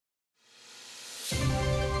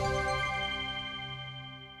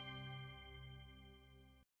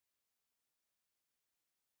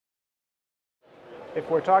If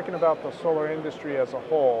we're talking about the solar industry as a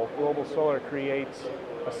whole, Global Solar creates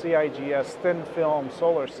a CIGS thin film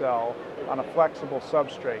solar cell on a flexible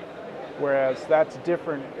substrate, whereas that's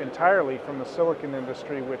different entirely from the silicon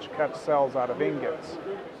industry, which cuts cells out of ingots.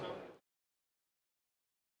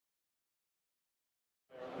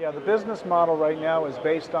 Yeah, the business model right now is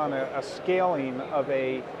based on a scaling of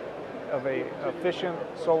a efficient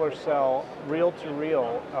solar cell, reel to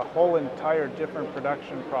reel, a whole entire different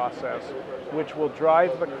production process, which will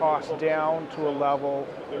drive the cost down to a level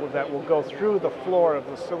that will go through the floor of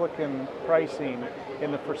the silicon pricing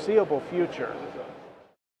in the foreseeable future.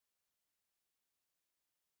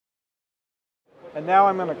 And now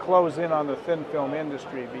I'm going to close in on the thin film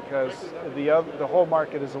industry because the whole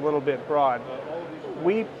market is a little bit broad.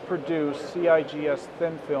 We produce CIGS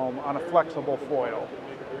thin film on a flexible foil.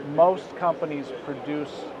 Most companies produce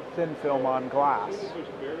thin film on glass.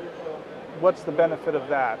 What's the benefit of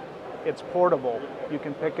that? It's portable. You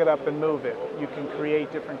can pick it up and move it. You can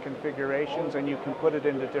create different configurations and you can put it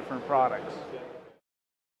into different products.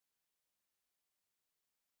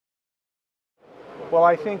 Well,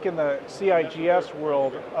 I think in the CIGS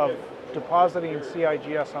world of depositing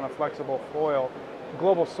CIGS on a flexible foil,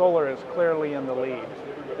 Global Solar is clearly in the lead.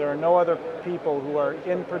 There are no other people who are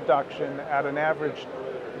in production at an average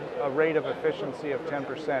rate of efficiency of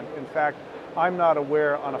 10%. In fact, I'm not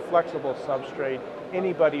aware on a flexible substrate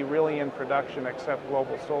anybody really in production except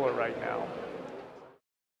Global Solar right now.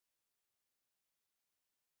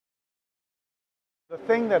 The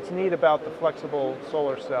thing that's neat about the flexible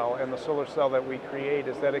solar cell and the solar cell that we create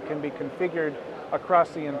is that it can be configured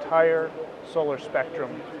across the entire solar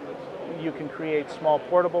spectrum. You can create small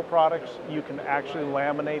portable products, you can actually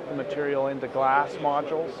laminate the material into glass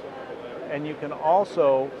modules, and you can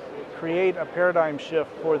also create a paradigm shift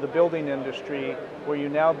for the building industry where you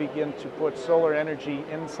now begin to put solar energy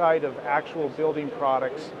inside of actual building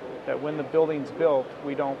products, that when the building's built,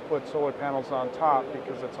 we don't put solar panels on top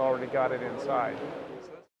because it's already got it inside.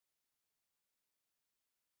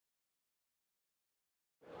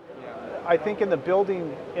 I think in the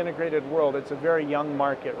building integrated world, it's a very young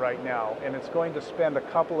market right now, and it's going to spend a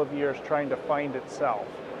couple of years trying to find itself.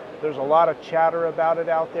 There's a lot of chatter about it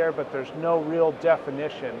out there, but there's no real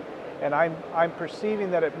definition. And I'm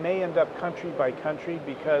perceiving that it may end up country by country,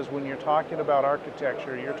 because when you're talking about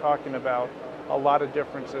architecture, you're talking about a lot of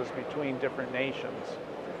differences between different nations.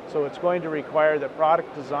 So it's going to require that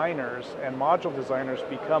product designers and module designers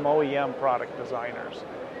become OEM product designers.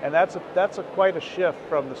 And that's quite a shift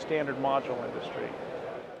from the standard module industry.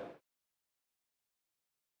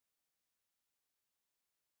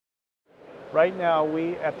 Right now,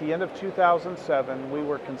 at the end of 2007, we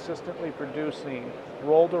were consistently producing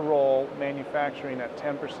roll-to-roll manufacturing at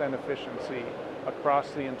 10% efficiency across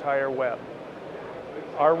the entire web.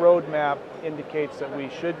 Our roadmap indicates that we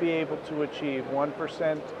should be able to achieve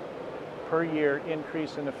 1% per year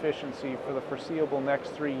increase in efficiency for the foreseeable next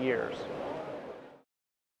 3 years.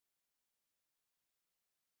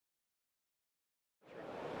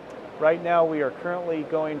 Right now, we are currently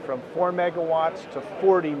going from 4 megawatts to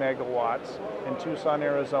 40 megawatts in Tucson,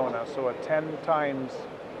 Arizona, so a 10 times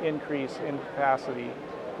increase in capacity.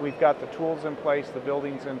 We've got the tools in place, the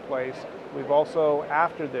buildings in place. We've also,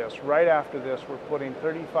 right after this, we're putting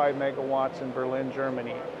 35 megawatts in Berlin,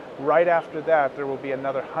 Germany. Right after that, there will be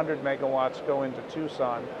another 100 megawatts go into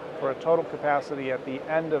Tucson for a total capacity at the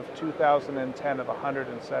end of 2010 of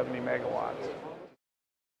 170 megawatts.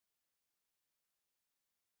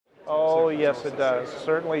 Oh, yes, it does.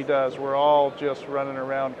 Certainly does. We're all just running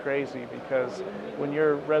around crazy because when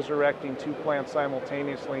you're resurrecting 2 plants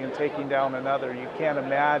simultaneously and taking down another, you can't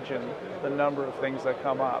imagine the number of things that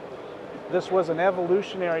come up. This was an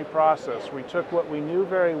evolutionary process. We took what we knew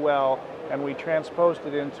very well and we transposed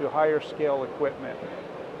it into higher scale equipment.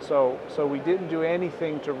 So we didn't do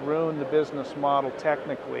anything to ruin the business model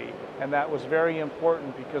technically, and that was very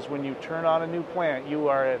important because when you turn on a new plant, you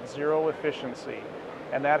are at zero efficiency.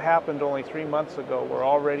 And that happened only 3 months ago. We're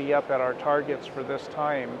already up at our targets for this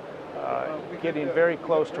time, getting very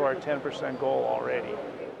close to our 10% goal already.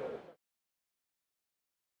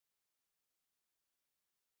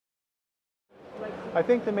 I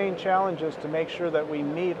think the main challenge is to make sure that we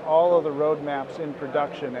meet all of the roadmaps in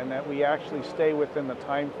production and that we actually stay within the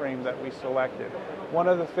time frame that we selected. One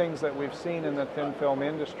of the things that we've seen in the thin film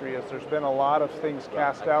industry is there's been a lot of things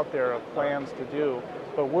cast out there of plans to do,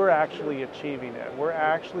 but we're actually achieving it. We're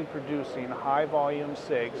actually producing high volume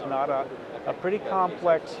CIGS, not a pretty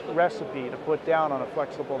complex recipe to put down on a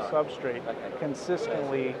flexible substrate,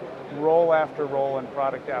 consistently roll after roll and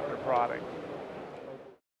product after product.